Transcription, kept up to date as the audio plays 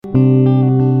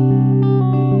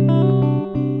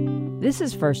This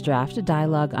is First Draft, a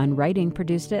dialogue on writing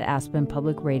produced at Aspen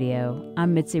Public Radio.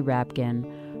 I'm Mitzi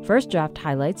Rapkin. First Draft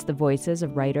highlights the voices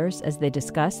of writers as they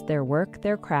discuss their work,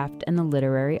 their craft, and the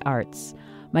literary arts.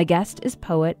 My guest is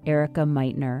poet Erika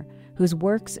Meitner, whose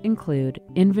works include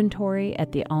Inventory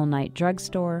at the All-Night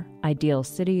Drugstore, Ideal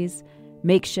Cities,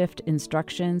 Makeshift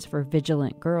Instructions for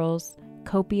Vigilant Girls,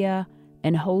 Copia,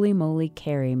 and Holy Moly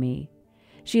Carry Me.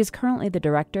 She is currently the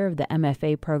director of the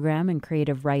MFA program in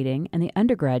creative writing and the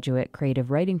undergraduate creative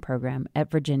writing program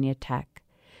at Virginia Tech.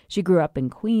 She grew up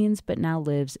in Queens but now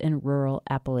lives in rural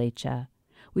Appalachia.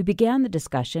 We began the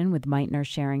discussion with Meitner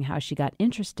sharing how she got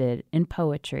interested in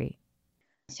poetry.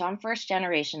 So I'm first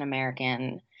generation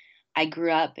American. I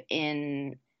grew up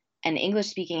in an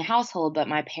English-speaking household, but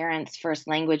my parents' first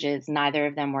languages, neither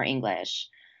of them were English.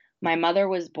 My mother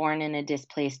was born in a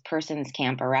displaced persons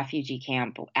camp, a refugee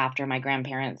camp, after my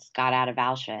grandparents got out of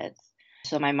Auschwitz.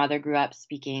 So my mother grew up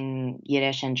speaking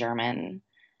Yiddish and German,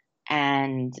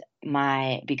 and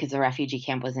because the refugee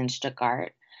camp was in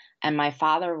Stuttgart. And my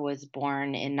father was born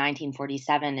in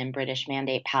 1947 in British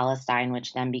Mandate Palestine,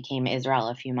 which then became Israel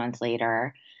a few months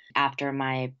later, after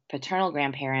my paternal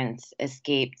grandparents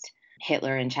escaped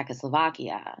Hitler in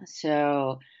Czechoslovakia.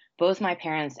 So both my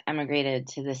parents emigrated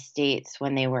to the States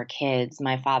when they were kids,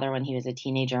 my father when he was a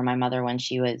teenager, my mother when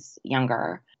she was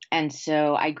younger. And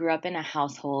so I grew up in a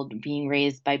household being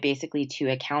raised by basically two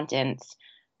accountants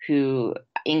who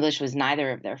English was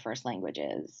neither of their first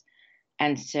languages.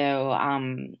 And so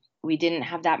we didn't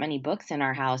have that many books in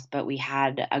our house, but we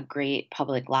had a great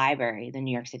public library, the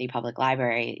New York City Public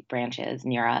Library branches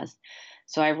near us.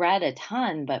 So I read a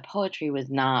ton, but poetry was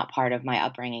not part of my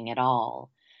upbringing at all.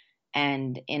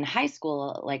 And in high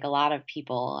school, like a lot of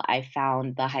people, I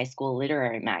found the high school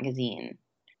literary magazine.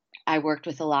 I worked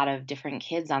with a lot of different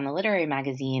kids on the literary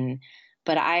magazine,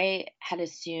 but I had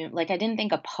assumed, I didn't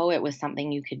think a poet was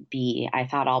something you could be. I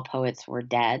thought all poets were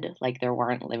dead, like there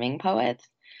weren't living poets,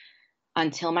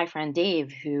 until my friend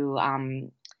Dave, who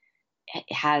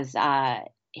has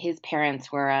his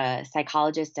parents were a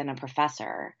psychologist and a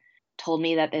professor, told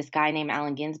me that this guy named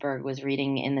Allen Ginsberg was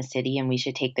reading in the city and we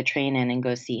should take the train in and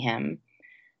go see him.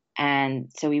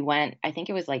 And so we went, I think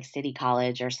it was like City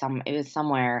College it was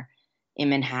somewhere in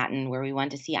Manhattan where we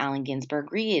went to see Allen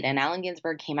Ginsberg read. And Allen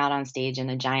Ginsberg came out on stage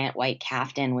in a giant white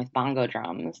caftan with bongo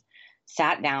drums,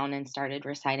 sat down and started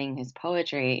reciting his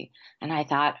poetry. And I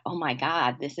thought, oh my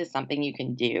God, this is something you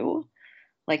can do.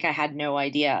 I had no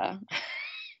idea.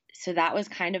 So that was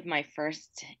kind of my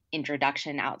first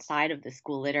introduction outside of the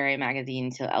school literary magazine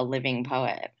to a living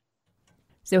poet.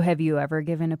 So have you ever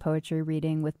given a poetry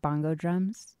reading with bongo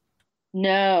drums?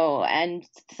 No, and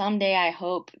someday I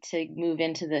hope to move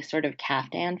into the sort of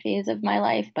caftan phase of my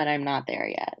life, but I'm not there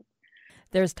yet.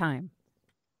 There's time.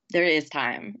 There is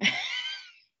time.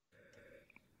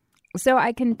 So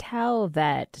I can tell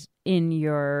that in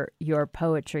your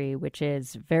poetry, which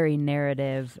is very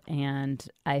narrative and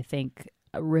I think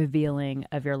revealing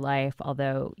of your life,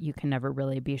 although you can never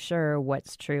really be sure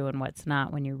what's true and what's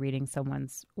not when you're reading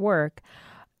someone's work,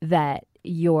 that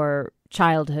your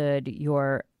childhood,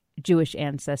 your Jewish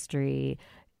ancestry,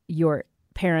 your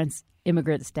parents'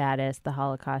 immigrant status, the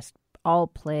Holocaust, all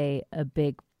play a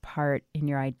big part in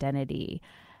your identity.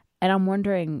 And I'm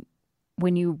wondering,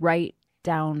 when you write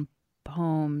down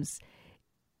poems,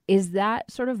 is that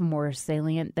sort of more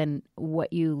salient than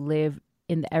what you live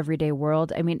in the everyday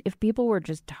world? I mean, if people were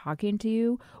just talking to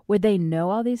you, would they know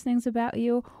all these things about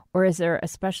you? Or is there a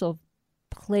special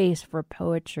place for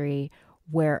poetry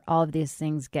where all of these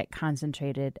things get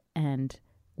concentrated and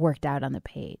worked out on the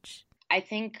page? I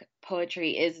think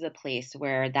poetry is the place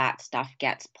where that stuff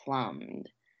gets plumbed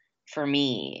for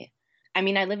me. I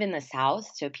mean, I live in the South,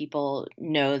 so people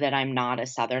know that I'm not a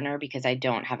Southerner because I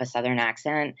don't have a Southern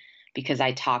accent, because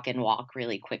I talk and walk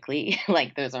really quickly.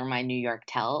 Those are my New York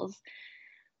tells.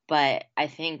 But I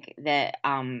think that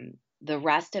the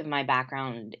rest of my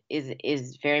background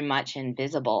is very much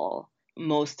invisible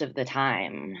most of the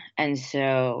time. And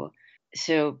so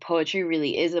poetry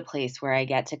really is a place where I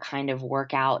get to kind of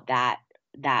work out that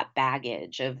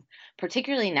baggage of,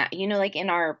 particularly now, in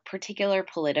our particular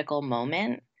political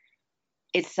moment,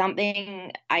 it's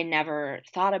something I never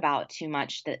thought about too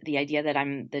much, that the idea that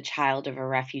I'm the child of a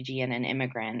refugee and an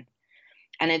immigrant.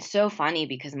 And it's so funny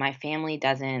because my family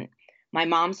doesn't. My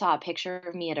mom saw a picture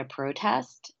of me at a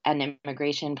protest, an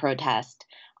immigration protest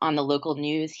on the local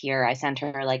news here. I sent her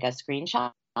a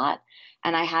screenshot, and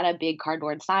I had a big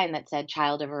cardboard sign that said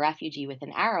child of a refugee with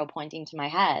an arrow pointing to my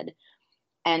head.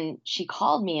 And she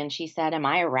called me and she said, "Am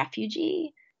I a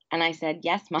refugee?" And I said,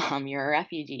 yes, Mom, you're a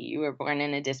refugee. You were born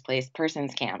in a displaced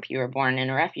persons camp. You were born in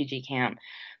a refugee camp.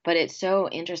 But it's so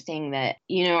interesting that,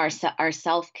 our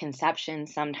self-conception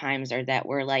sometimes are that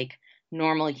we're like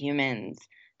normal humans,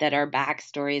 that our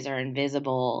backstories are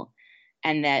invisible,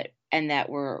 and that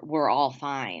we're all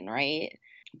fine, right?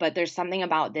 But there's something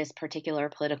about this particular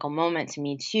political moment to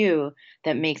me too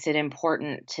that makes it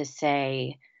important to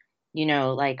say,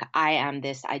 like, I am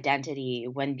this identity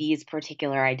when these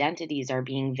particular identities are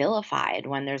being vilified,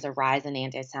 when there's a rise in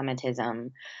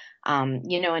anti-Semitism,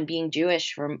 and being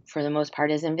Jewish for the most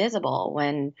part is invisible,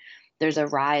 when there's a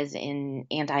rise in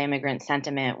anti-immigrant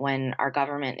sentiment, when our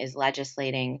government is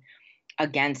legislating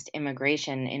against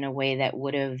immigration in a way that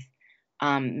would have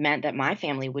meant that my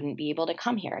family wouldn't be able to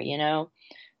come here.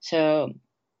 So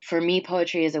for me,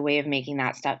 poetry is a way of making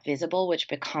that stuff visible, which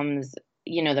becomes,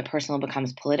 the personal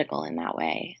becomes political in that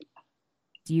way.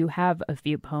 You have a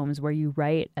few poems where you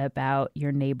write about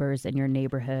your neighbors and your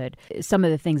neighborhood. Some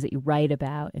of the things that you write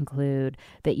about include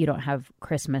that you don't have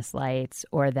Christmas lights,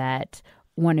 or that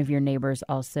one of your neighbors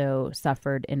also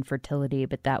suffered infertility,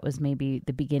 but that was maybe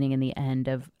the beginning and the end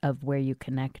of where you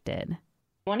connected.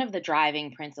 One of the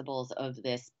driving principles of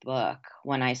this book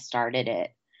when I started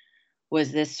it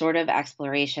was this sort of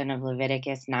exploration of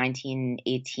Leviticus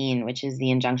 19:18, which is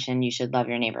the injunction, you should love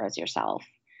your neighbor as yourself.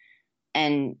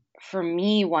 And for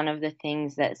me, one of the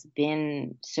things that's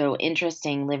been so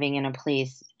interesting living in a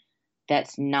place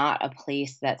that's not a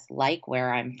place that's like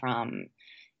where I'm from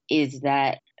is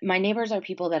that my neighbors are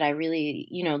people that I really,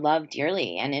 love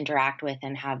dearly and interact with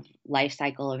and have life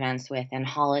cycle events with and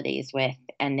holidays with,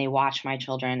 and they watch my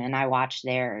children and I watch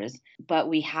theirs. But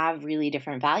we have really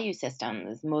different value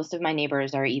systems. Most of my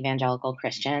neighbors are evangelical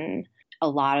Christian. A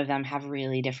lot of them have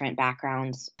really different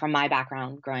backgrounds from my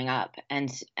background growing up.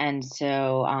 And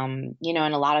so, and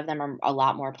a lot of them are a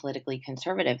lot more politically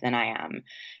conservative than I am.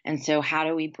 And so how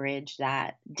do we bridge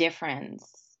that difference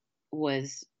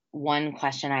was one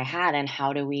question I had. And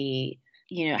how do we,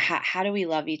 how do we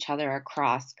love each other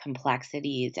across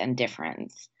complexities and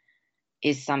difference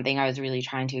is something I was really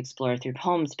trying to explore through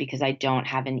poems, because I don't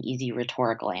have an easy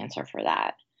rhetorical answer for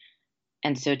that.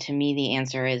 And so to me, the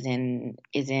answer is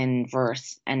in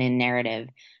verse and in narrative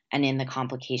and in the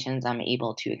complications I'm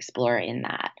able to explore in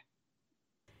that.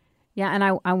 Yeah, and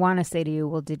I want to say to you,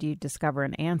 well, did you discover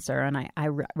an answer? And I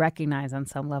recognize on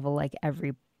some level, like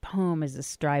every poem is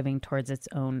striving towards its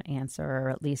own answer,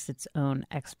 or at least its own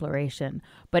exploration.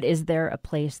 But is there a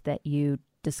place that you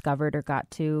discovered or got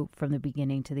to from the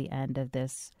beginning to the end of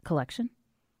this collection?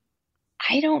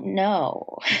 I don't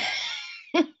know.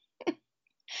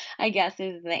 I guess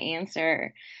is the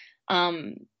answer.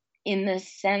 Um, in the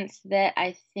sense that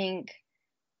I think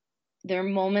there are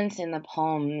moments in the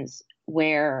poems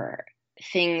where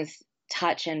things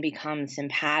touch and become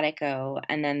simpatico,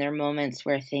 and then there are moments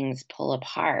where things pull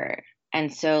apart.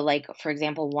 And so, like, for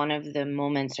example, one of the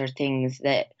moments or things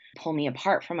that pull me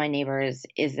apart from my neighbors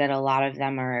is that a lot of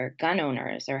them are gun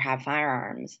owners or have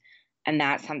firearms. And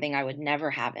that's something I would never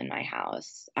have in my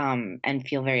house, and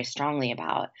feel very strongly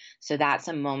about. So that's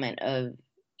a moment of,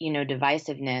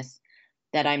 divisiveness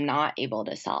that I'm not able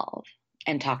to solve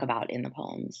and talk about in the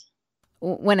poems.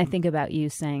 When I think about you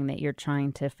saying that you're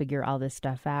trying to figure all this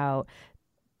stuff out,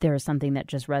 there's something that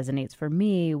just resonates for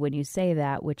me when you say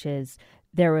that, which is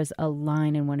there was a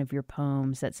line in one of your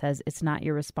poems that says, it's not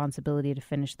your responsibility to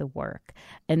finish the work.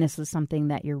 And this was something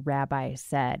that your rabbi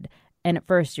said. And at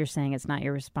first you're saying it's not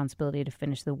your responsibility to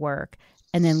finish the work.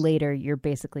 And then later you're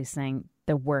basically saying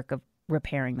the work of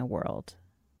repairing the world.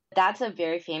 That's a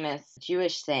very famous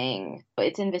Jewish saying.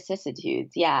 It's in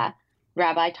vicissitudes. Yeah.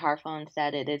 Rabbi Tarfon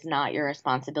said it is not your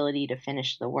responsibility to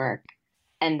finish the work.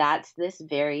 And that's this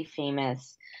very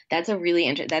famous, that's a really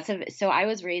interesting, so I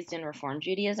was raised in Reform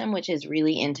Judaism, which is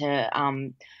really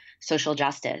into social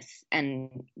justice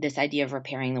and this idea of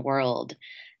repairing the world.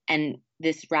 And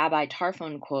this Rabbi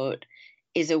Tarfon quote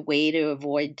is a way to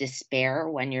avoid despair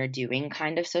when you're doing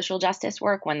kind of social justice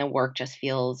work, when the work just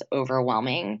feels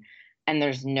overwhelming and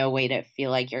there's no way to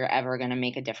feel like you're ever going to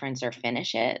make a difference or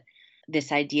finish it.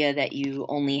 This idea that you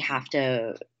only have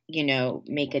to,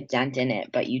 make a dent in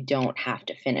it, but you don't have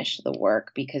to finish the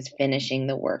work, because finishing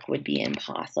the work would be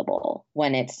impossible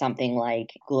when it's something like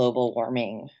global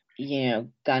warming,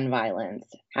 gun violence.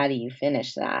 How do you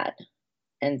finish that?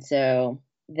 And so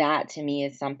that to me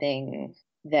is something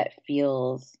that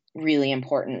feels really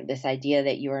important. This idea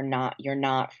that you're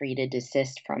not free to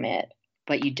desist from it,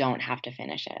 but you don't have to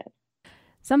finish it.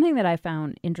 Something that I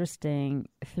found interesting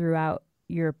throughout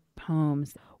your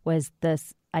poems was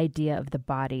this idea of the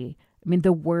body. I mean,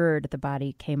 the word the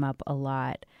body came up a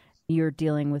lot. You're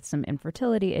dealing with some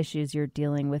infertility issues, you're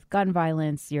dealing with gun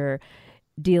violence, you're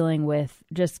dealing with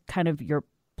just kind of your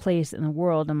place in the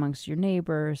world amongst your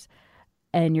neighbors,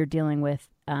 and you're dealing with,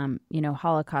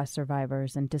 Holocaust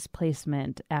survivors and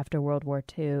displacement after World War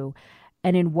II.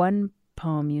 And in one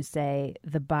poem, you say,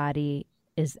 the body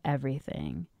is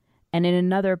everything. And in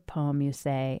another poem, you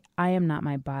say, I am not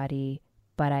my body,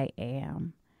 but I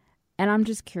am. And I'm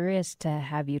just curious to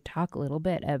have you talk a little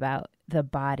bit about the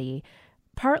body,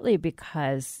 partly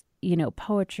because,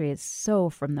 poetry is so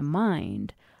from the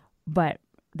mind, but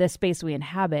the space we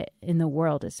inhabit in the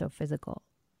world is so physical.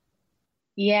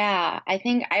 Yeah,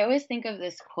 I always think of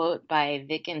this quote by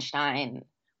Wittgenstein: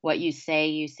 what you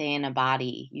say in a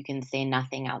body. You can say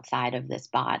nothing outside of this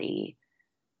body.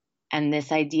 And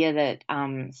this idea that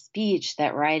speech,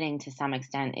 that writing to some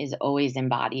extent is always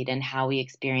embodied, and how we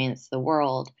experience the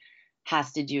world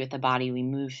has to do with the body we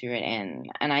move through it in.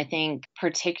 And I think,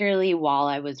 particularly while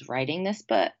I was writing this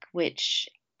book, which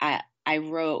I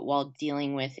wrote while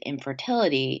dealing with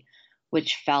infertility,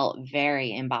 which felt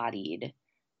very embodied.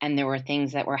 And there were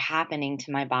things that were happening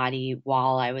to my body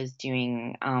while I was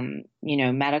doing,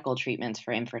 medical treatments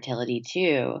for infertility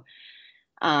too,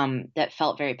 that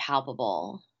felt very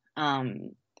palpable.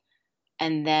 Um,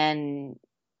 and then,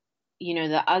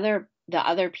 the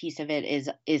other piece of it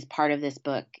is part of this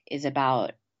book is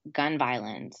about gun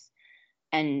violence,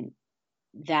 and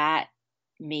that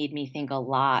made me think a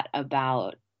lot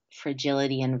about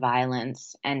fragility and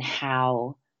violence, and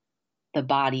how the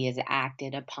body is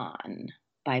acted upon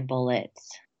by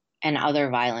bullets and other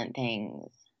violent things.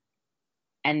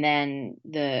 And then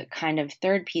the kind of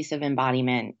third piece of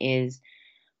embodiment is,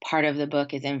 part of the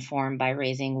book is informed by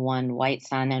raising one white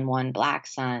son and one black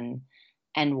son,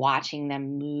 and watching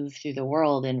them move through the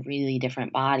world in really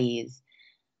different bodies,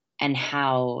 and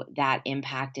how that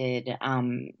impacted,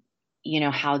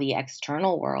 how the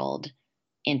external world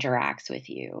interacts with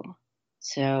you.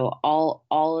 So all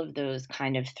of those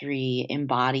kind of three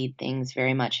embodied things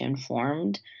very much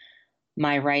informed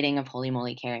my writing of Holy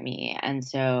Moly Carry Me. And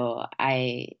so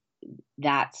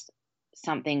that's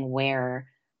something where,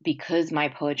 because my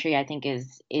poetry, I think,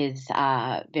 is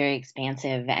very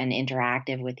expansive and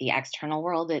interactive with the external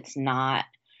world, it's not,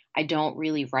 I don't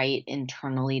really write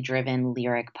internally driven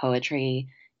lyric poetry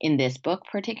in this book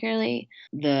particularly.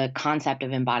 The concept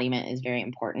of embodiment is very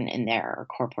important in there, or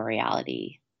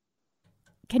corporeality.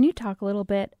 Can you talk a little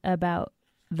bit about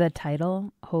the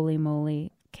title, Holy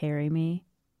Moly Carry Me?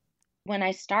 When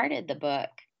I started the book,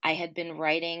 I had been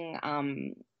writing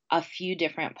a few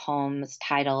different poems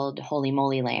titled Holy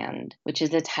Moly Land, which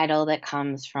is a title that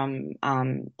comes from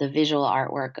the visual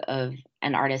artwork of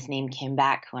an artist named Kim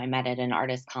Beck, who I met at an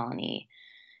artist colony.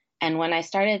 And when I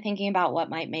started thinking about what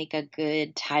might make a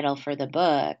good title for the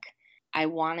book, I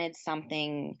wanted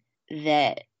something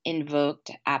that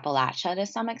invoked Appalachia to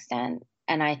some extent.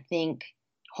 And I think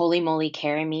Holy Moly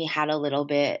Carry Me had a little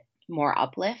bit more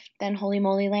uplift than Holy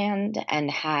Moly Land,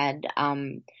 and had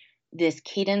this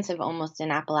cadence of almost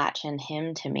an Appalachian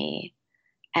hymn to me.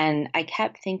 And I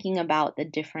kept thinking about the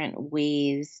different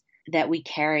ways that we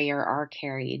carry or are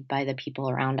carried by the people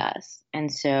around us.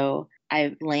 And so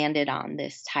I landed on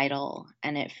this title,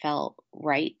 and it felt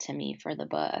right to me for the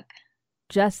book.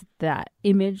 Just that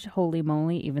image, Holy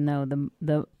Moly, even though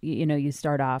the you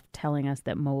start off telling us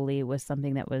that moly was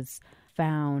something that was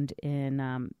found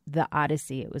in the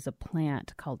Odyssey. It was a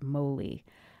plant called moly.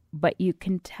 But you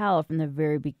can tell from the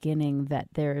very beginning that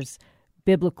there's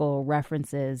biblical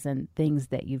references and things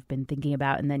that you've been thinking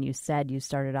about. And then you said you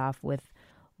started off with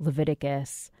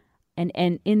Leviticus. And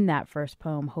in that first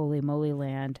poem, Holy Moly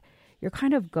Land, you're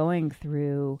kind of going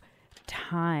through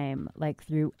time, like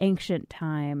through ancient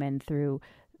time and through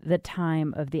the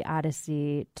time of the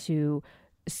Odyssey, to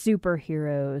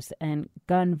superheroes and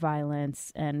gun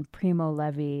violence and Primo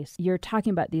Levi. You're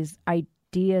talking about these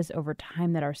ideas over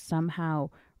time that are somehow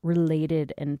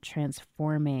related and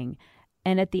transforming.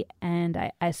 And at the end,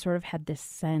 I sort of had this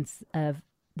sense of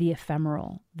the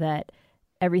ephemeral, that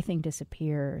everything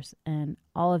disappears, and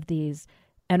all of these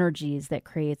energies that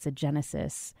creates a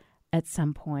genesis at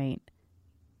some point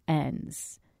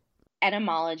ends.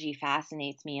 Etymology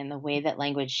fascinates me, in the way that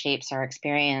language shapes our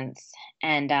experience.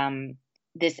 And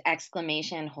this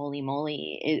exclamation, holy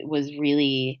moly, it was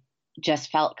really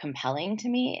just felt compelling to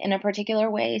me in a particular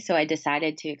way. So I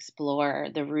decided to explore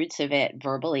the roots of it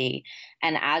verbally.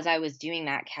 And as I was doing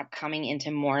that, kept coming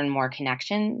into more and more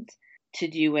connections to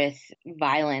do with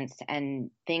violence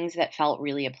and things that felt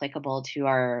really applicable to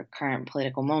our current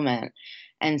political moment.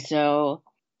 And so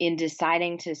in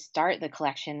deciding to start the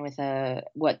collection with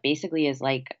what basically is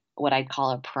like what I'd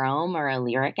call a proem or a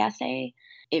lyric essay,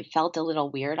 it felt a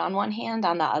little weird on one hand.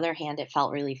 On the other hand, it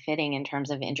felt really fitting in terms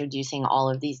of introducing all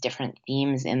of these different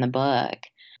themes in the book.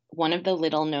 One of the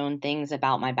little known things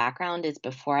about my background is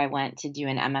before I went to do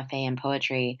an MFA in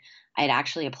poetry, I had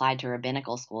actually applied to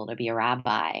rabbinical school to be a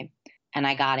rabbi, and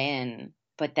I got in.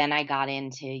 But then I got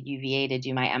into UVA to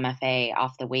do my MFA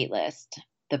off the wait list.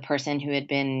 The person who had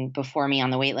been before me on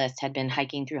the wait list had been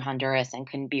hiking through Honduras and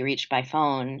couldn't be reached by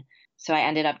phone. So I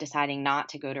ended up deciding not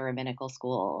to go to rabbinical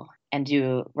school and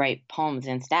write poems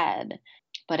instead.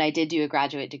 But I did do a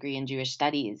graduate degree in Jewish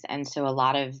studies. And so a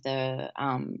lot of the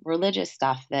religious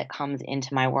stuff that comes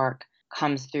into my work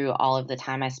comes through all of the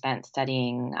time I spent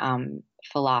studying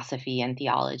philosophy and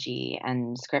theology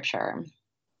and scripture.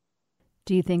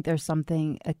 Do you think there's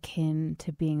something akin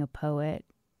to being a poet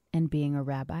and being a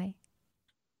rabbi?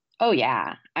 Oh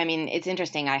yeah. I mean, it's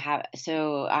interesting.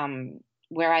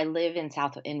 Where I live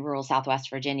in rural Southwest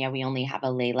Virginia, we only have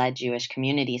a lay-led Jewish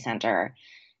community center,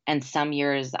 and some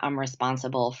years I'm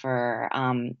responsible for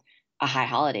a high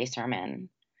holiday sermon.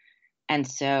 And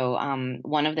so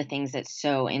one of the things that's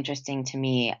so interesting to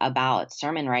me about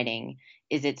sermon writing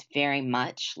is it's very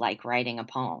much like writing a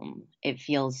poem. It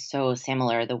feels so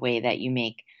similar the way that you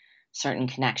make certain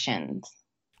connections.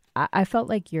 I felt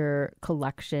like your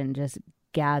collection just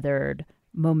gathered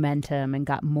momentum and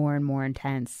got more and more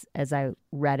intense as I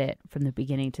read it from the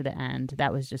beginning to the end.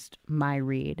 That was just my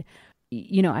read.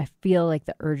 You know, I feel like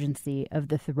the urgency of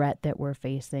the threat that we're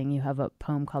facing. You have a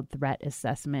poem called Threat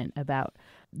Assessment about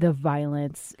the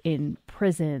violence in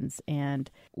prisons and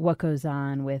what goes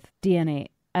on with DNA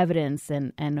evidence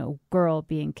and a girl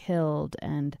being killed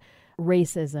and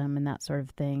racism and that sort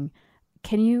of thing.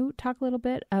 Can you talk a little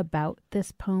bit about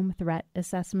this poem, Threat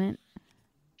Assessment?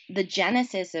 The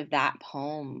genesis of that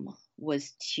poem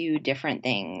was two different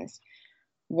things.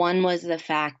 One was the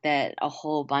fact that a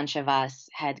whole bunch of us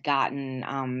had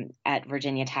gotten at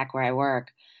Virginia Tech, where I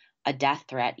work, a death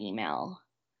threat email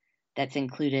that's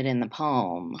included in the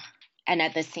poem. And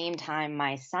at the same time,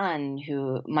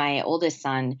 my oldest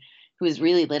son, who was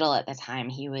really little at the time,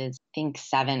 he was, I think,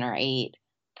 7 or 8,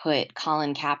 put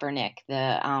Colin Kaepernick,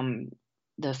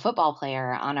 the football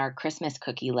player, on our Christmas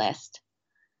cookie list.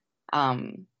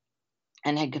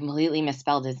 And had completely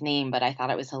misspelled his name, but I thought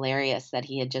it was hilarious that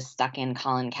he had just stuck in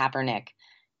Colin Kaepernick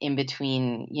in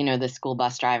between, the school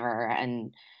bus driver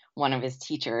and one of his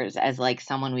teachers as like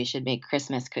someone we should make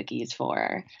Christmas cookies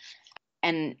for.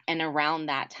 And around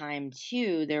that time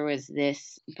too, there was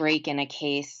this break in a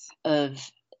case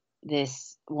of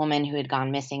this woman who had gone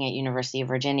missing at University of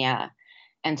Virginia.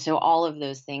 And so all of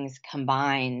those things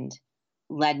combined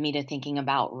led me to thinking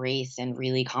about race in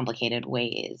really complicated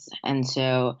ways. And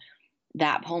so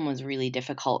that poem was really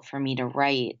difficult for me to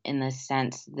write in the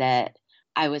sense that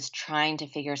I was trying to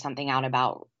figure something out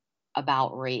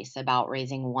about race, about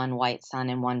raising one white son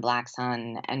and one black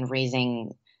son, and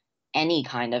raising any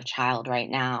kind of child right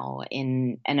now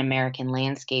in an American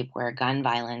landscape where gun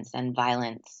violence and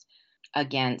violence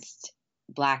against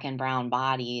black and brown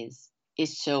bodies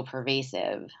is so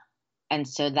pervasive. And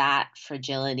so that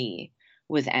fragility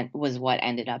was what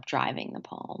ended up driving the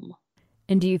poem.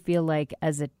 And do you feel like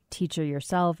as a teacher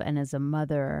yourself and as a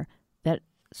mother that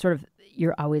sort of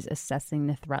you're always assessing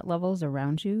the threat levels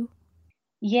around you?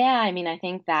 Yeah, I mean, I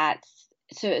think that's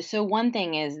so one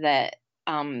thing is that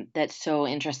that's so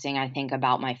interesting, I think,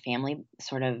 about my family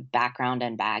sort of background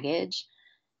and baggage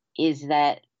is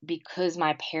that because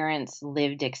my parents'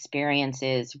 lived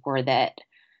experiences were that,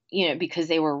 because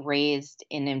they were raised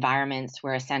in environments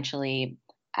where essentially,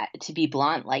 to be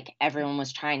blunt, like everyone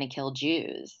was trying to kill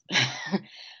Jews.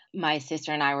 My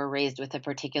sister and I were raised with a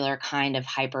particular kind of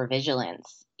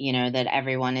hypervigilance, that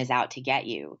everyone is out to get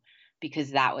you,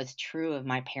 because that was true of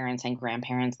my parents' and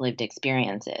grandparents' lived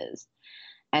experiences.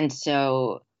 And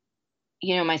so,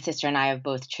 my sister and I have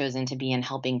both chosen to be in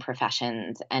helping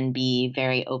professions and be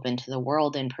very open to the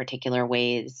world in particular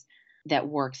ways that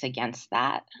works against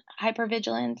that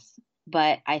hypervigilance.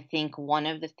 But I think one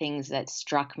of the things that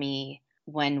struck me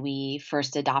when we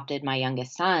first adopted my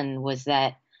youngest son was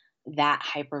that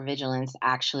hypervigilance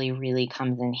actually really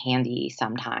comes in handy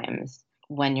sometimes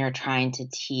when you're trying to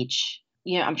teach.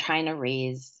 I'm trying to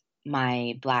raise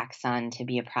my black son to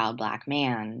be a proud black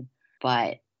man,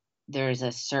 but there's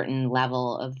a certain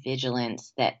level of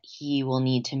vigilance that he will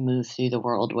need to move through the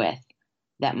world with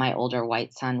that my older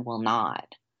white son will not.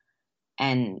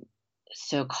 And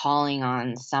so calling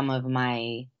on some of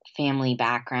my family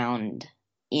background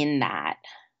in that,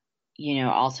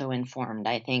 also informed,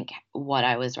 I think, what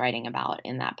I was writing about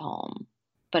in that poem.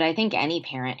 But I think any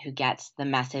parent who gets the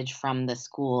message from the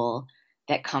school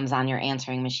that comes on your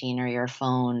answering machine or your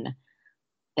phone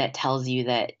that tells you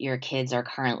that your kids are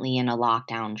currently in a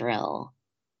lockdown drill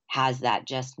has that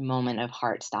just moment of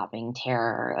heart-stopping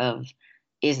terror of,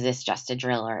 is this just a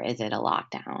drill or is it a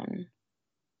lockdown?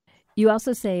 You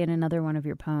also say in another one of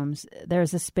your poems, there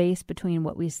is a space between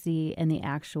what we see and the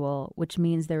actual, which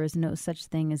means there is no such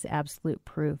thing as absolute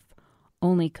proof,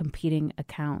 only competing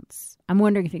accounts. I'm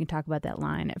wondering if you can talk about that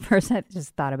line. At first, I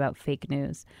just thought about fake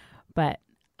news, but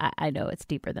I know it's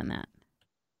deeper than that.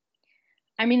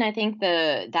 I mean, I think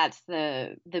that's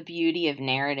the beauty of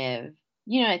narrative.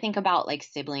 I think about like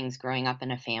siblings growing up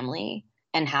in a family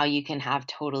and how you can have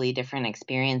totally different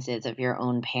experiences of your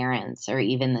own parents or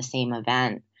even the same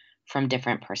event from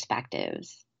different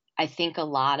perspectives. I think a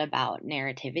lot about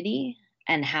narrativity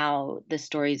and how the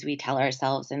stories we tell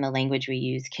ourselves and the language we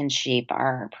use can shape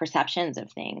our perceptions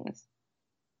of things.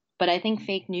 But I think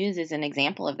fake news is an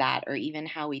example of that, or even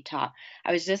how we talk.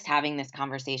 I was just having this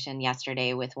conversation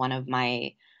yesterday with one of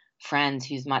my friends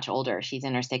who's much older. She's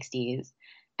in her 60s.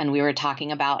 And we were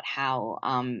talking about how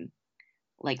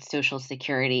like Social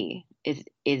Security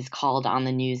is called on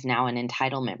the news now an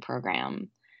entitlement program.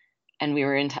 And we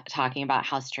were talking about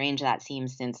how strange that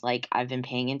seems since like I've been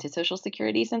paying into Social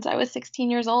Security since I was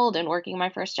 16 years old and working my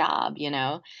first job,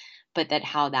 but that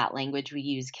how that language we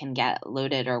use can get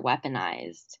loaded or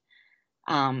weaponized.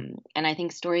 And I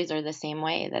think stories are the same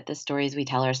way, that the stories we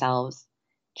tell ourselves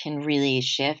can really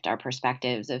shift our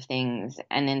perspectives of things.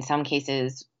 And in some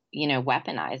cases,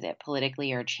 weaponize it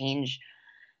politically or change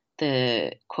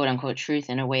the quote unquote truth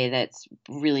in a way that's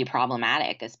really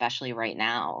problematic, especially right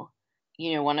now.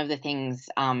 One of the things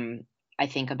I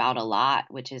think about a lot,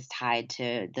 which is tied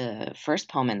to the first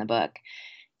poem in the book,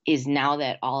 is now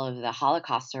that all of the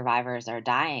Holocaust survivors are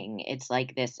dying, it's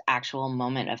like this actual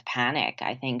moment of panic,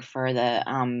 I think, for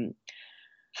the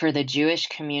Jewish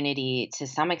community to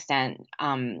some extent,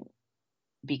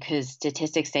 because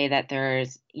statistics say that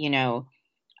there's,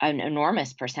 an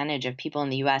enormous percentage of people in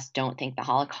the U.S. don't think the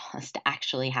Holocaust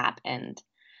actually happened.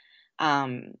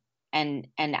 And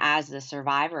as the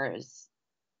survivors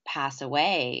pass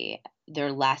away, there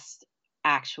are less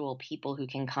actual people who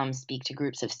can come speak to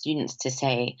groups of students to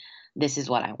say, this is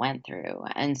what I went through.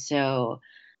 And so,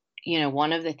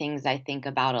 one of the things I think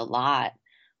about a lot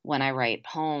when I write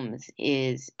poems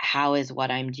is how is what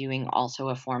I'm doing also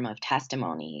a form of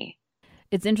testimony?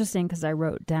 It's interesting because I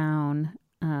wrote down,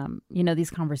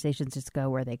 these conversations just go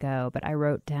where they go, but I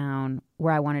wrote down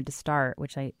where I wanted to start,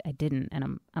 which I didn't,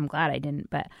 and I'm glad I didn't,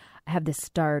 but I have this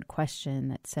starred question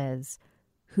that says,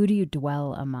 who do you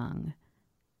dwell among?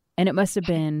 And it must have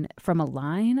been from a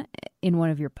line in one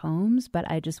of your poems, but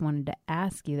I just wanted to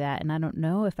ask you that. And I don't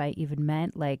know if I even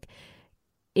meant like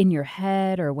in your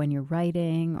head or when you're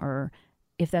writing, or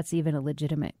if that's even a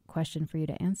legitimate question for you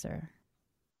to answer.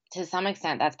 To some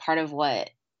extent, that's part of what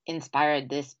inspired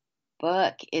this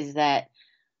book, is that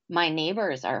my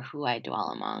neighbors are who I dwell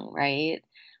among, right?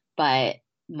 But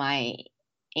my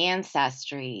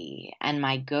ancestry and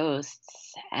my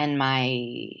ghosts and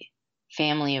my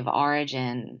family of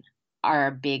origin are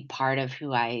a big part of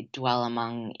who I dwell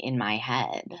among in my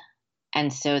head.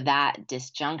 And so that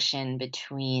disjunction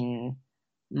between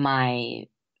my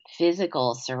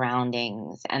physical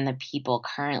surroundings and the people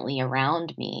currently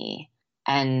around me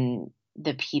and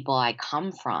the people I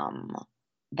come from,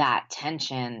 that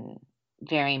tension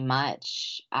very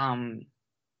much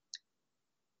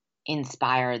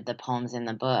inspired the poems in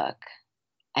the book,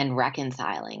 and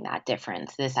reconciling that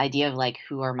difference, this idea of like,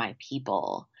 who are my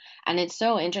people? And it's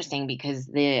so interesting because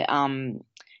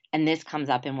and this comes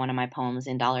up in one of my poems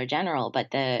in Dollar General,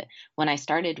 but when I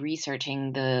started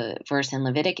researching the verse in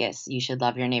Leviticus, you should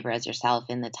love your neighbor as yourself,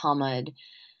 in the Talmud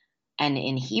and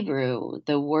in Hebrew,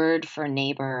 the word for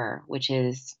neighbor, which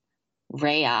is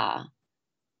re'ah,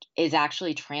 is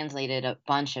actually translated a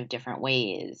bunch of different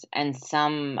ways. And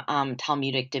some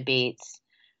Talmudic debates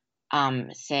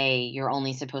say you're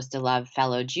only supposed to love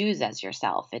fellow Jews as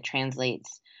yourself. It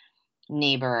translates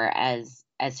neighbor as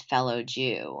fellow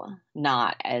Jew,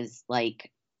 not as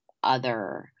like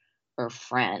other or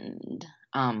friend,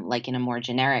 like in a more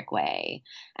generic way.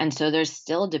 And so there's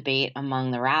still debate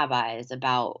among the rabbis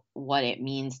about what it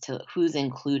means to who's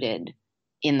included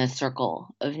in the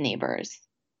circle of neighbors.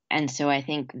 And so I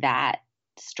think that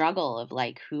struggle of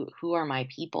like, who are my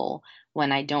people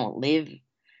when I don't live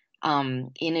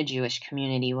in a Jewish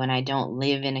community, when I don't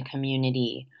live in a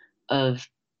community of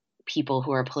people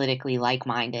who are politically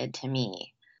like-minded to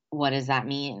me. What does that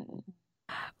mean?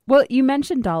 Well, you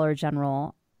mentioned Dollar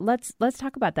General. Let's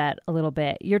talk about that a little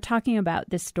bit. You're talking about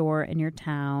this store in your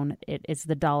town. It's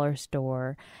the dollar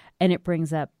store, and it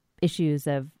brings up issues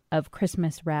of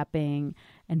Christmas wrapping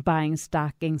and buying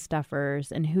stocking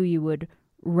stuffers and who you would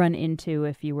run into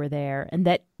if you were there, and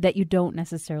that you don't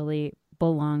necessarily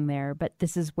belong there, but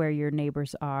this is where your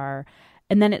neighbors are.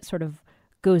 And then it sort of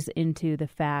goes into the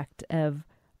fact of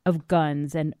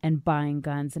guns and buying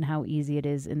guns and how easy it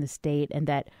is in the state, and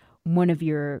that one of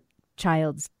your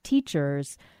child's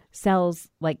teachers sells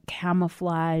like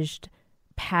camouflaged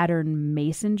pattern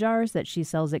mason jars that she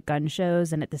sells at gun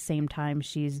shows, and at the same time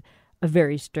she's a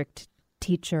very strict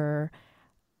teacher.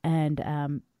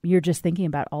 And you're just thinking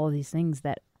about all of these things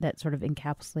that sort of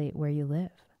encapsulate where you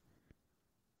live.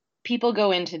 People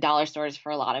go into dollar stores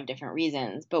for a lot of different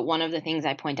reasons, but one of the things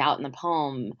I point out in the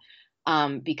poem,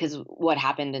 because what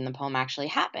happened in the poem actually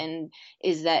happened,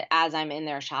 is that as I'm in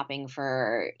there shopping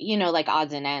for, like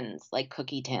odds and ends, like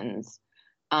cookie tins,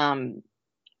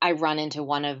 I run into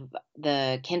one of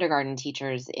the kindergarten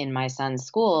teachers in my son's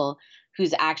school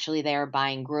who's actually there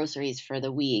buying groceries for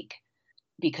the week,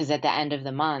 because at the end of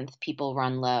the month, people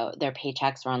run low, their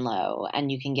paychecks run low,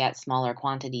 and you can get smaller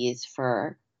quantities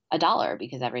for $1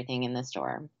 because everything in the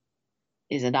store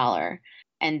is $1.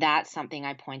 And that's something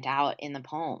I point out in the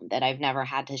poem, that I've never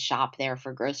had to shop there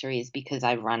for groceries because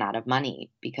I've run out of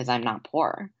money because I'm not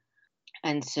poor.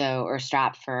 And so, or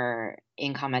strapped for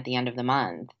income at the end of the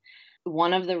month.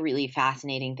 One of the really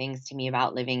fascinating things to me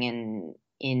about living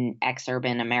in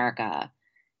ex-urban America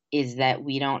is that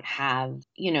we don't have,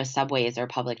 subways or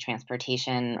public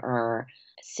transportation or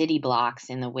city blocks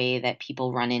in the way that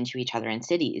people run into each other in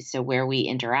cities. So where we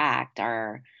interact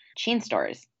are chain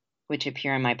stores, which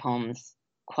appear in my poems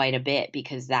quite a bit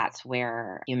because that's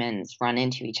where humans run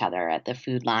into each other, at the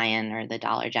Food Lion or the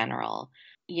Dollar General.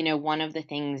 One of the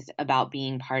things about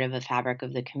being part of a fabric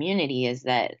of the community is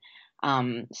that,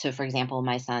 so for example,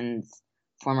 my son's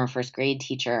former first grade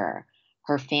teacher,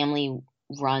 her family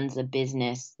runs a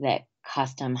business that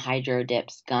custom hydro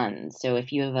dips guns. So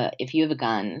if you have a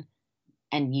gun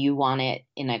and you want it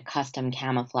in a custom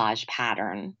camouflage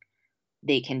pattern,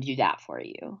 they can do that for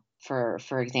you.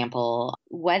 For example,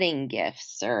 wedding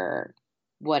gifts or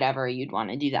whatever you'd want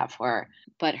to do that for.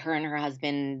 But her and her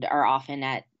husband are often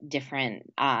at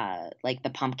different, like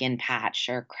the pumpkin patch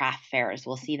or craft fairs.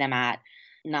 We'll see them at,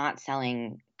 not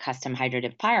selling custom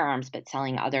hydro-dipped firearms, but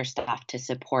selling other stuff to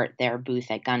support their booth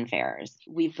at gun fairs.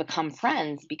 We've become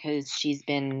friends because she's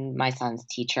been my son's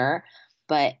teacher.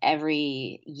 But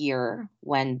every year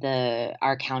when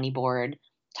our county board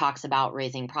talks about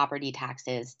raising property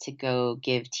taxes to go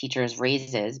give teachers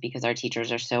raises because our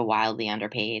teachers are so wildly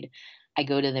underpaid, I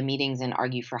go to the meetings and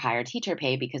argue for higher teacher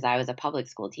pay because I was a public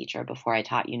school teacher before I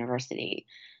taught university,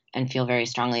 and feel very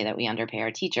strongly that we underpay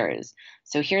our teachers.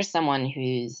 So here's someone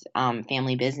whose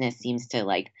family business seems to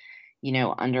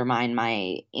undermine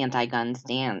my anti-gun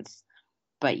stance,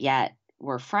 but yet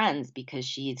we're friends because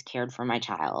she's cared for my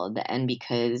child and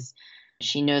because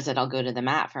she knows that I'll go to the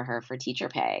mat for her for teacher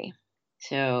pay.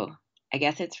 So I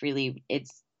guess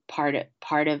it's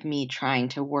part of me trying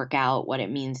to work out what it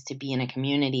means to be in a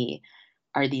community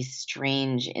are these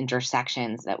strange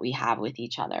intersections that we have with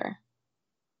each other.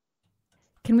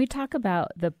 Can we talk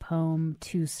about the poem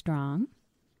Too Strong?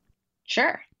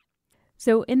 Sure.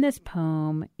 So in this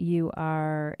poem,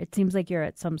 it seems like you're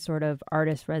at some sort of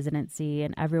artist residency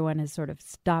and everyone has sort of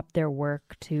stopped their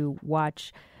work to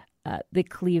watch the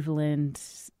Cleveland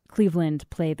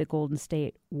play the Golden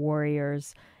State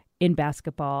Warriors in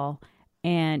basketball.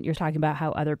 And you're talking about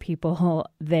how other people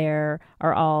there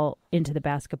are all into the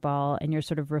basketball, and you're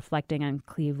sort of reflecting on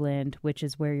Cleveland, which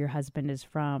is where your husband is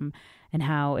from, and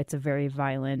how it's a very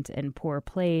violent and poor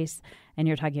place. And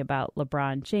you're talking about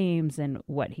LeBron James and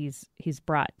what he's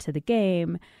brought to the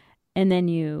game. And then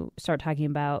you start talking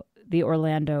about the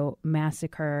Orlando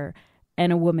massacre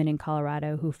and a woman in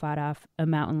Colorado who fought off a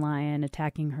mountain lion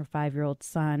attacking her 5-year-old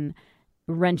son,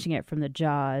 wrenching it from the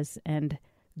jaws, and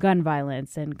gun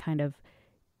violence, and kind of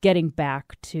getting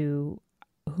back to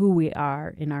who we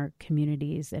are in our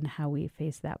communities and how we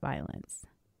face that violence.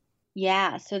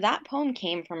 Yeah, so that poem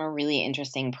came from a really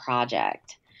interesting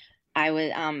project. I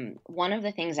was one of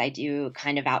the things I do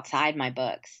kind of outside my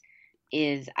books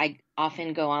is I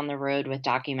often go on the road with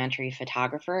documentary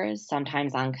photographers,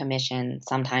 sometimes on commission,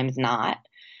 sometimes not,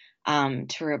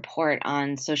 to report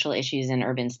on social issues in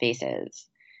urban spaces.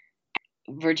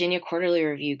 Virginia Quarterly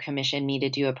Review commissioned me to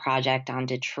do a project on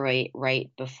Detroit right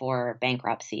before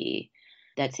bankruptcy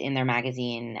that's in their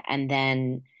magazine. And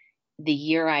then the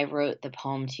year I wrote the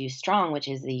poem Too Strong, which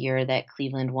is the year that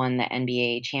Cleveland won the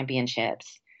NBA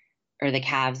championships, or the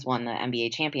Cavs won the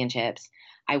NBA championships,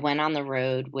 I went on the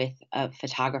road with a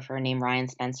photographer named Ryan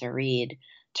Spencer Reed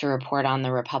to report on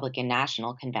the Republican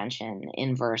National Convention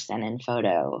in verse and in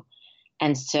photo.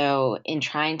 And so in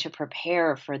trying to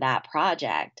prepare for that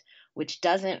project, which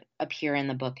doesn't appear in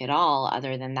the book at all,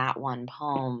 other than that one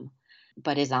poem,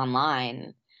 but is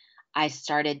online, I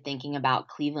started thinking about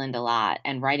Cleveland a lot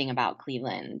and writing about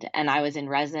Cleveland. And I was in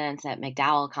residence at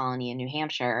McDowell Colony in New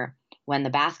Hampshire when the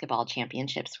basketball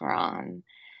championships were on.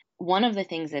 One of the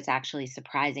things that's actually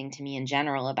surprising to me in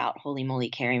general about Holy Moly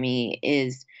Carry Me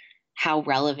is how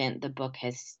relevant the book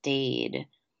has stayed.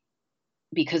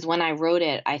 Because when I wrote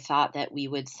it, I thought that we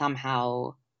would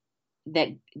somehow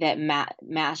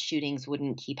mass shootings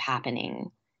wouldn't keep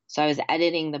happening. So I was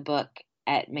editing the book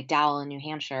at McDowell in New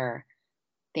Hampshire,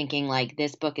 thinking like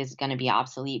this book is going to be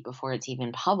obsolete before it's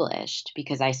even published,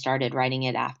 because I started writing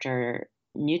it after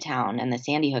Newtown and the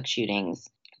Sandy Hook shootings.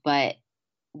 But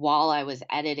while I was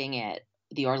editing it,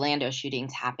 the Orlando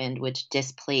shootings happened, which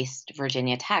displaced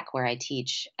Virginia Tech, where I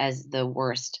teach, as the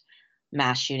worst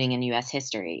mass shooting in US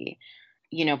history.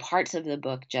 You know, parts of the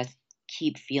book just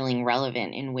keep feeling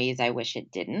relevant in ways I wish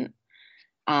it didn't.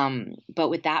 But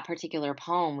with that particular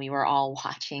poem, we were all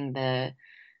watching the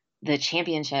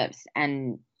championships,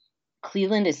 and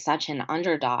Cleveland is such an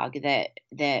underdog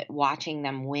that watching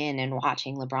them win and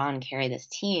watching LeBron carry this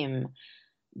team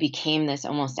became this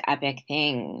almost epic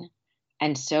thing,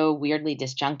 and so weirdly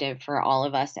disjunctive for all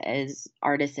of us as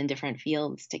artists in different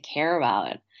fields to care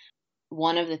about.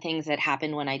 One of the things that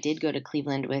happened when I did go to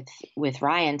Cleveland with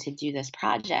Ryan to do this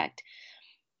project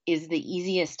is the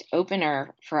easiest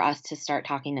opener for us to start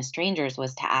talking to strangers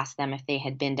was to ask them if they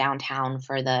had been downtown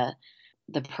for the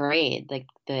parade, like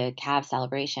the Cavs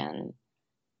celebration.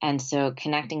 And so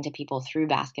connecting to people through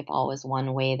basketball was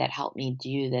one way that helped me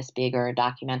do this bigger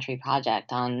documentary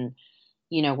project on,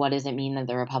 you know, what does it mean that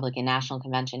the Republican National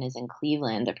Convention is in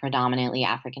Cleveland, a predominantly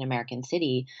African American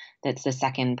city that's the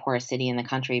second poorest city in the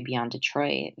country beyond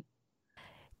Detroit.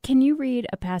 Can you read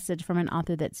a passage from an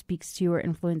author that speaks to you or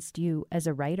influenced you as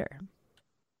a writer?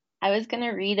 I was going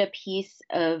to read a piece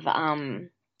of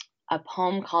a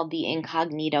poem called The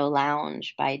Incognito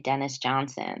Lounge by Dennis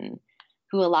Johnson,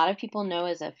 who a lot of people know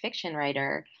as a fiction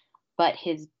writer, but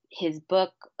his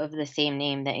book of the same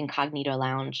name, The Incognito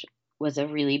Lounge, was a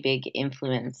really big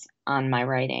influence on my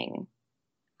writing.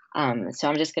 So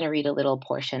I'm just going to read a little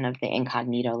portion of The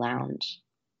Incognito Lounge.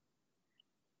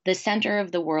 The center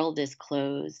of the world is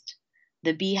closed.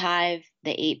 The beehive,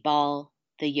 the 8-ball,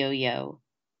 the yo-yo,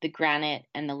 the granite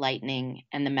and the lightning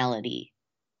and the melody.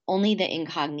 Only the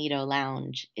Incognito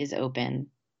Lounge is open.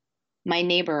 My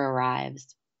neighbor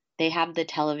arrives. They have the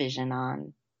television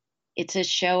on. It's a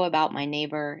show about my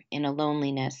neighbor in a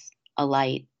loneliness, a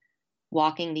light,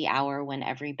 walking the hour when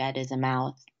every bed is a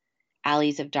mouth,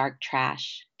 alleys of dark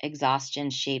trash, exhaustion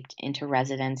shaped into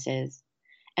residences.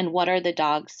 And what are the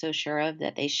dogs so sure of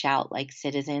that they shout like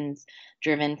citizens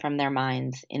driven from their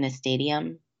minds in a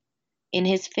stadium? In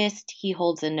his fist, he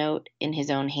holds a note in his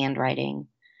own handwriting,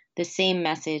 the same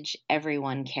message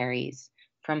everyone carries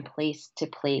from place to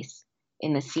place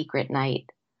in the secret night,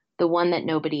 the one that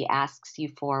nobody asks you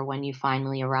for when you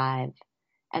finally arrive.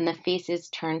 And the faces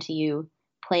turn to you,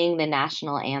 playing the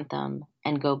national anthem,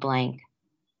 and go blank.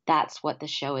 That's what the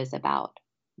show is about,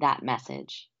 that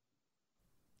message.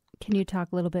 Can you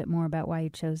talk a little bit more about why you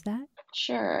chose that?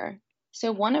 Sure.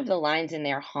 So one of the lines in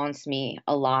there haunts me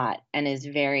a lot and is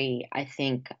very, I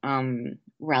think,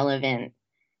 relevant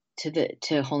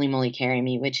to Holy Moly Carry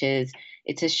Me, which is,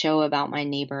 it's a show about my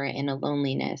neighbor in a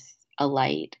loneliness, a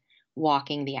light,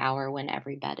 walking the hour when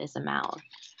every bed is a mouth.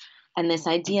 And this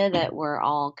idea that we're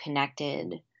all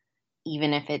connected,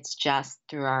 even if it's just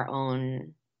through our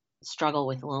own struggle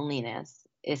with loneliness,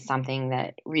 is something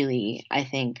that really I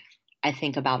think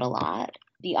about a lot.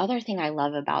 The other thing I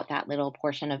love about that little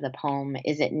portion of the poem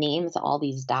is it names all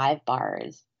these dive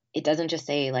bars. It doesn't just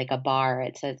say like a bar,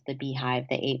 it says the beehive,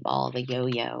 the 8-ball, the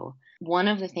yo-yo. One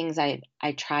of the things I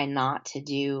try not to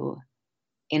do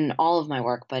in all of my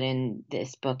work, but in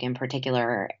this book in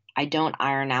particular, I don't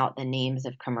iron out the names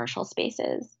of commercial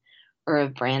spaces or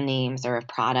of brand names or of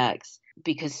products,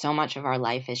 because so much of our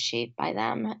life is shaped by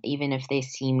them, even if they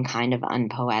seem kind of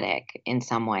unpoetic in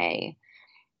some way.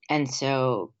 And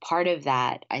so part of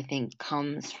that, I think,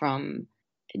 comes from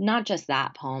not just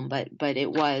that poem, but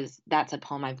that's a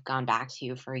poem I've gone back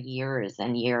to for years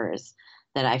and years,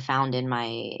 that I found in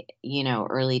my,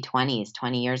 early 20s,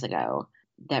 20 years ago,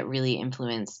 that really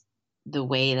influenced the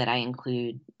way that I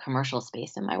include commercial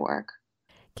space in my work.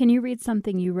 Can you read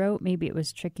something you wrote? Maybe it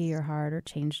was tricky or hard or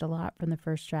changed a lot from the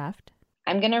first draft.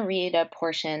 I'm going to read a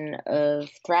portion of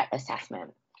Threat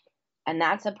Assessment. And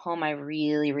that's a poem I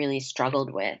really, really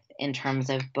struggled with in terms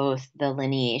of both the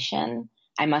lineation.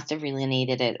 I must have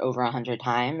relineated it over 100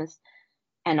 times.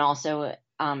 And also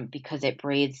because it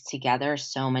braids together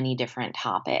so many different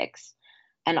topics.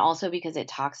 and also because it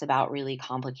talks about really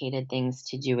complicated things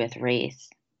to do with race.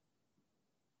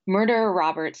 Murderer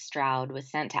Robert Stroud was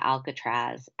sent to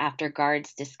Alcatraz after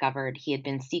guards discovered he had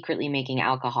been secretly making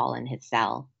alcohol in his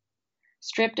cell.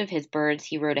 Stripped of his birds,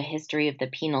 he wrote a history of the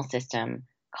penal system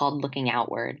called Looking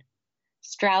Outward.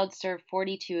 Stroud served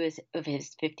 42 of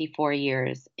his 54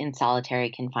 years in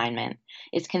solitary confinement,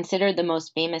 is considered the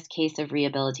most famous case of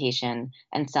rehabilitation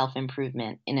and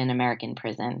self-improvement in an American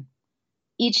prison.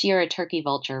 Each year, a turkey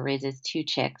vulture raises 2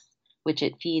 chicks, which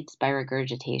it feeds by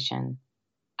regurgitation.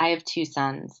 I have 2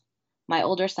 sons. My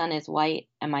older son is white,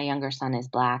 and my younger son is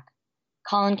black.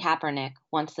 Colin Kaepernick,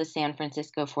 once the San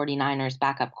Francisco 49ers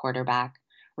backup quarterback,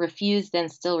 refused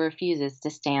and still refuses to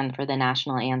stand for the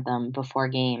national anthem before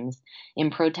games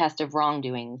in protest of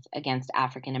wrongdoings against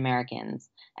African Americans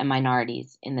and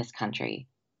minorities in this country.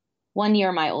 One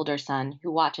year, my older son,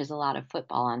 who watches a lot of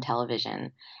football on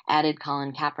television, added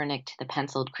Colin Kaepernick to the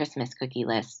penciled Christmas cookie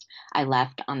list I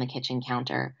left on the kitchen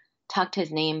counter, tucked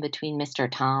his name between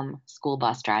Mr. Tom, school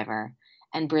bus driver,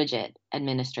 and Bridget,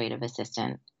 administrative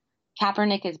assistant.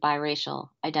 Kaepernick is biracial,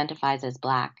 identifies as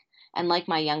black, and like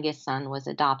my youngest son, was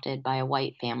adopted by a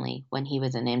white family when he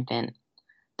was an infant.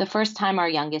 The first time our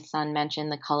youngest son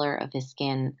mentioned the color of his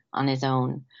skin on his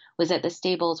own was at the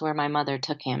stables where my mother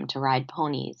took him to ride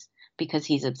ponies because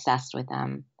he's obsessed with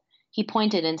them. He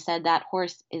pointed and said, "That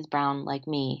horse is brown like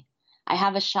me." I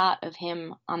have a shot of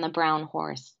him on the brown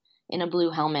horse in a blue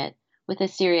helmet with a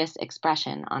serious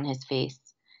expression on his face.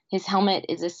 His helmet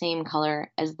is the same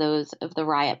color as those of the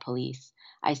riot police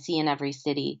I see in every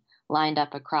city, lined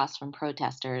up across from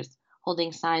protesters,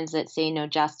 holding signs that say "No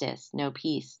justice, no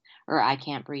peace," or "I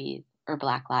can't breathe," or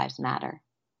 "Black Lives Matter."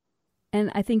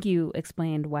 And I think you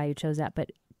explained why you chose that, but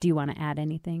do you want to add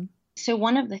anything? So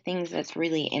one of the things that's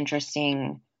really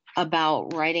interesting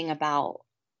about writing about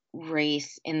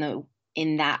race in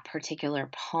that particular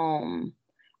poem,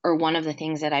 or one of the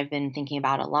things that I've been thinking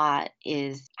about a lot,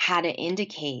 is how to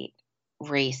indicate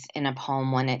race in a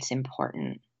poem when it's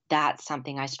important. That's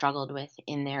something I struggled with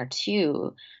in there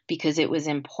too, because it was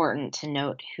important to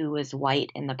note who was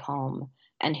white in the poem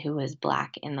and who was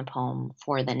black in the poem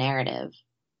for the narrative.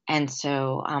 And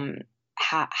so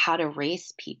how to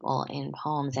race people in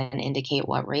poems and indicate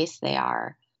what race they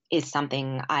are is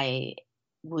something I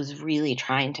was really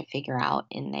trying to figure out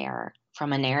in there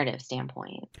from a narrative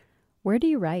standpoint. Where do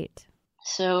you write?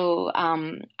 So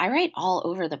I write all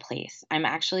over the place. I'm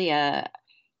actually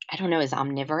I don't know, is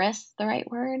omnivorous the right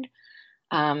word?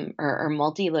 Or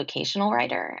multi-locational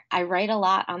writer. I write a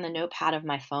lot on the notepad of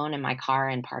my phone in my car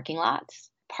in parking lots.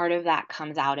 Part of that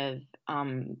comes out of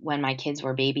when my kids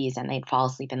were babies and they'd fall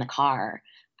asleep in the car.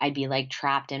 I'd be like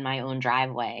trapped in my own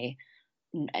driveway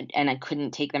and I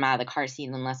couldn't take them out of the car seat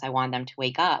unless I wanted them to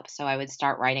wake up. So I would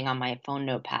start writing on my phone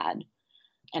notepad.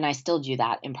 And I still do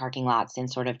that in parking lots in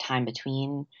sort of time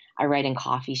between. I write in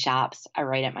coffee shops. I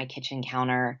write at my kitchen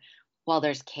counter while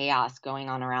there's chaos going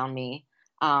on around me.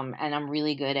 And I'm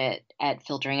really good at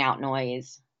filtering out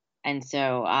noise. And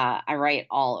so I write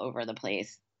all over the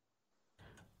place.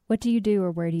 What do you do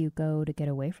or where do you go to get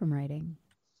away from writing?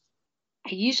 I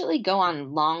usually go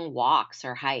on long walks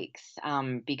or hikes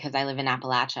because I live in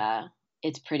Appalachia.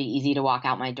 It's pretty easy to walk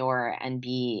out my door and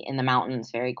be in the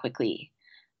mountains very quickly.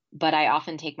 But I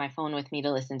often take my phone with me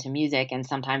to listen to music. And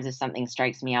sometimes if something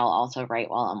strikes me, I'll also write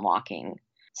while I'm walking.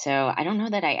 So I don't know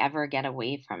that I ever get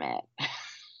away from it.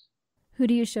 Who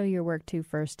do you show your work to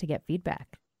first to get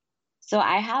feedback? So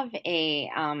I have a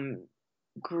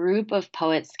group of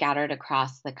poets scattered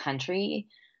across the country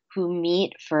who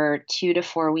meet for 2 to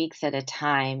 4 weeks at a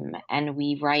time, and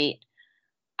we write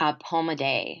a poem a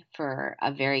day for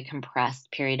a very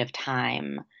compressed period of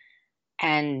time.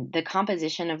 And the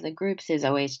composition of the groups is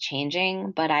always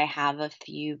changing, but I have a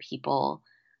few people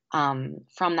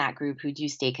from that group who do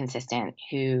stay consistent,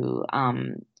 who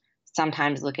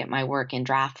sometimes look at my work in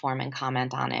draft form and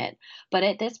comment on it. But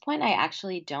at this point, I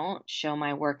actually don't show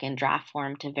my work in draft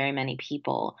form to very many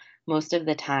people. Most of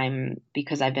the time,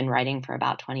 because I've been writing for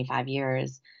about 25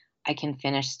 years, I can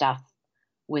finish stuff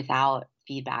without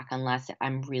feedback unless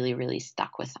I'm really, really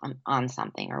stuck with on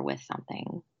something or with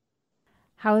something.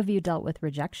 How have you dealt with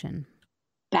rejection?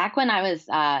 Back when I was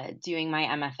doing my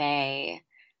MFA,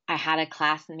 I had a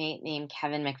classmate named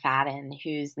Kevin McFadden,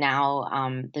 who's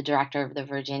now the director of the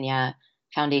Virginia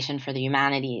Foundation for the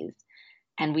Humanities.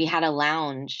 And we had a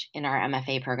lounge in our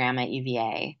MFA program at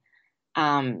UVA.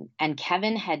 And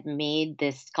Kevin had made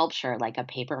this sculpture, like a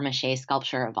paper mache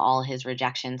sculpture of all his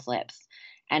rejection slips.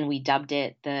 And we dubbed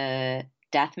it the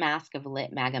Death Mask of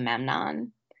Lit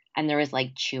Magamemnon. And there was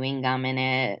like chewing gum in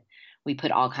it. We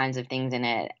put all kinds of things in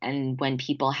it. And when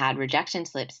people had rejection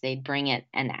slips, they'd bring it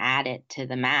and add it to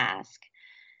the mask.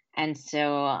 And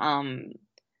so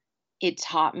that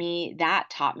taught me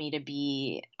to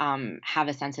be have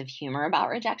a sense of humor about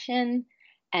rejection,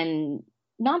 and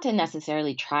not to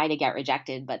necessarily try to get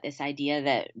rejected, but this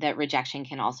idea that rejection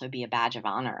can also be a badge of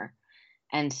honor.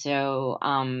 And so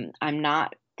I'm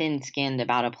not thin-skinned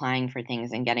about applying for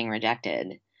things and getting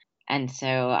rejected. And so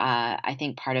I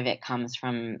think part of it comes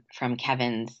from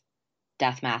Kevin's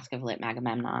Death Mask of Lit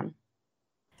Agamemnon.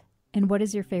 And what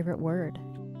is your favorite word?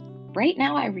 Right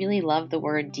now, I really love the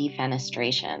word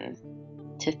defenestration,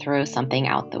 to throw something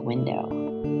out the window.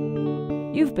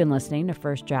 You've been listening to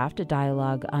First Draft, a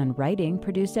dialogue on writing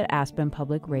produced at Aspen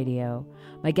Public Radio.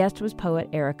 My guest was poet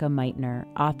Erika Meitner,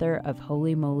 author of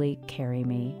Holy Moly, Carry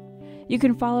Me. You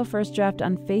can follow First Draft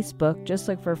on Facebook, just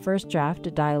look for First Draft,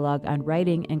 a dialogue on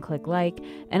writing, and click like,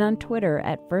 and on Twitter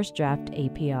at First Draft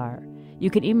APR. You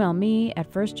can email me at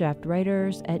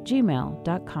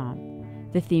firstdraftwriters@gmail.com.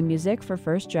 The theme music for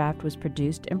First Draft was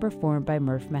produced and performed by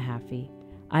Murph Mahaffey.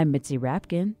 I'm Mitzi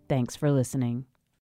Rapkin. Thanks for listening.